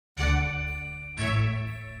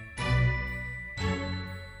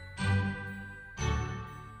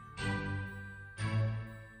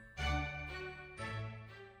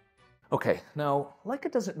Okay, now,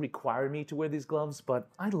 Leica doesn't require me to wear these gloves, but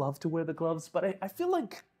I love to wear the gloves. But I feel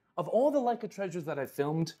like of all the Leica treasures that I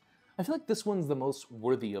filmed, I feel like this one's the most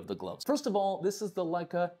worthy of the gloves. First of all, this is the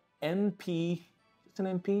Leica MP, just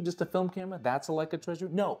an MP, just a film camera. That's a Leica treasure?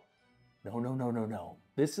 No. No.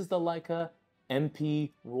 This is the Leica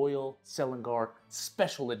MP Royal Selangor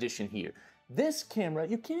Special Edition here. This camera,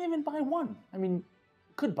 you can't even buy one. I mean,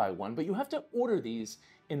 could buy one, but you have to order these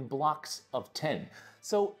in blocks of 10.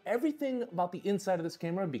 So everything about the inside of this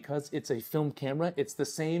camera, because it's a film camera, it's the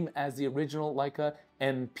same as the original Leica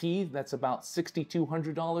MP. That's about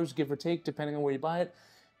 $6,200, give or take, depending on where you buy it.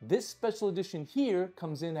 This special edition here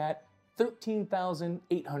comes in at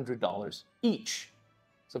 $13,800 each.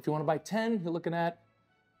 So if you want to buy 10, you're looking at,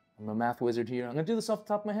 I'm a math wizard here, I'm gonna do this off the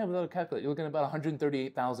top of my head without a calculator, you're looking at about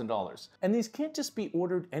 $138,000. And these can't just be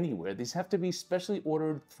ordered anywhere. These have to be specially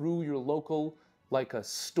ordered through your local Leica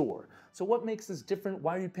store. So what makes this different?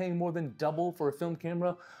 Why are you paying more than double for a film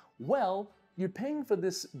camera? Well, you're paying for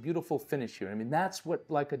this beautiful finish here. I mean, that's what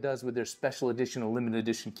Leica does with their special edition or limited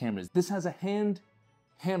edition cameras. This has a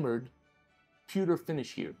hand-hammered pewter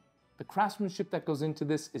finish here. The craftsmanship that goes into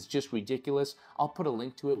this is just ridiculous. I'll put a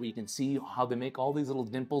link to it where you can see how they make all these little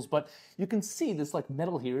dimples, but you can see this like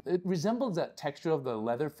metal here. It resembles that texture of the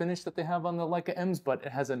leather finish that they have on the Leica M's, but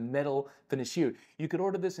it has a metal finish here. You could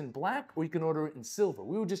order this in black or you can order it in silver.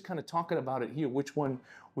 We were just kind of talking about it here, which one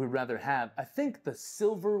we'd rather have. I think the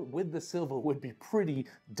silver with the silver would be pretty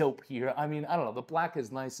dope here. I mean, I don't know, the black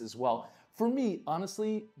is nice as well. For me,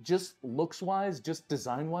 honestly, just looks-wise, just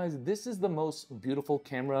design-wise, this is the most beautiful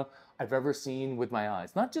camera I've ever seen with my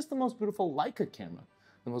eyes. Not just the most beautiful Leica camera,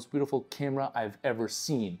 the most beautiful camera I've ever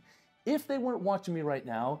seen. If they weren't watching me right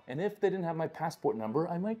now, and if they didn't have my passport number,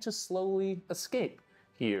 I might just slowly escape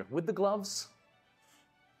here with the gloves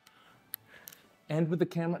and with the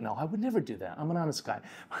camera. No, I would never do that. I'm an honest guy.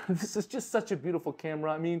 This is just such a beautiful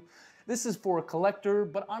camera. I mean, this is for a collector,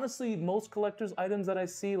 but honestly, most collector's items that I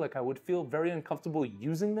see, like I would feel very uncomfortable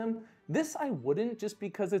using them. This I wouldn't, just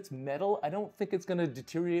because it's metal. I don't think it's gonna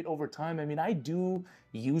deteriorate over time. I mean, I do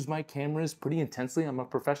use my cameras pretty intensely. I'm a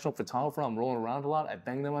professional photographer. I'm rolling around a lot. I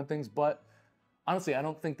bang them on things, but honestly, I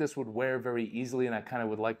don't think this would wear very easily, and I kind of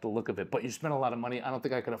would like the look of it. But you spend a lot of money. I don't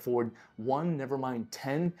think I could afford one, never mind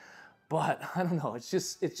 10. But I don't know, it's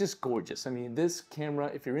just gorgeous. I mean, this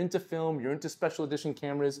camera, if you're into film, you're into special edition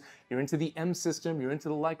cameras, you're into the M system, you're into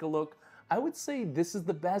the Leica look, I would say this is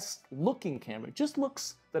the best looking camera. It just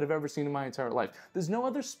looks that I've ever seen in my entire life. There's no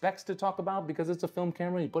other specs to talk about because it's a film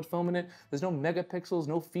camera, you put film in it. There's no megapixels,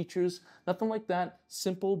 no features, nothing like that.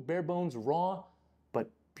 Simple, bare bones, raw,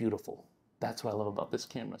 but beautiful. That's what I love about this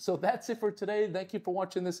camera. So that's it for today. Thank you for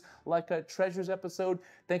watching this Leica Treasures episode.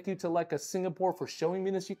 Thank you to Leica Singapore for showing me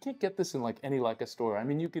this. You can't get this in like any Leica store. I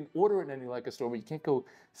mean, you can order it in any Leica store, but you can't go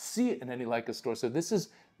see it in any Leica store. So this is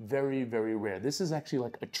very, very rare. This is actually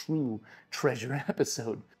like a true treasure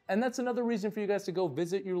episode. And that's another reason for you guys to go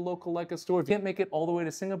visit your local Leica store. If you can't make it all the way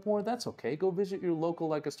to Singapore, that's okay. Go visit your local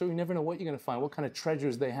Leica store. You never know what you're gonna find, what kind of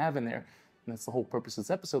treasures they have in there. And that's the whole purpose of this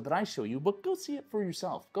episode, that I show you, but go see it for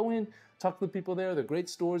yourself. Go in, talk to the people there. They're great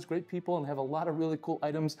stores, great people, and have a lot of really cool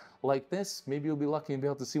items like this. Maybe you'll be lucky and be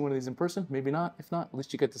able to see one of these in person. Maybe not. If not, at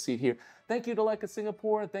least you get to see it here. Thank you to Leica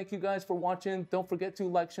Singapore. Thank you guys for watching. Don't forget to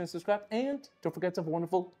like, share, and subscribe. And don't forget to have a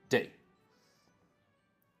wonderful day.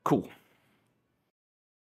 Cool.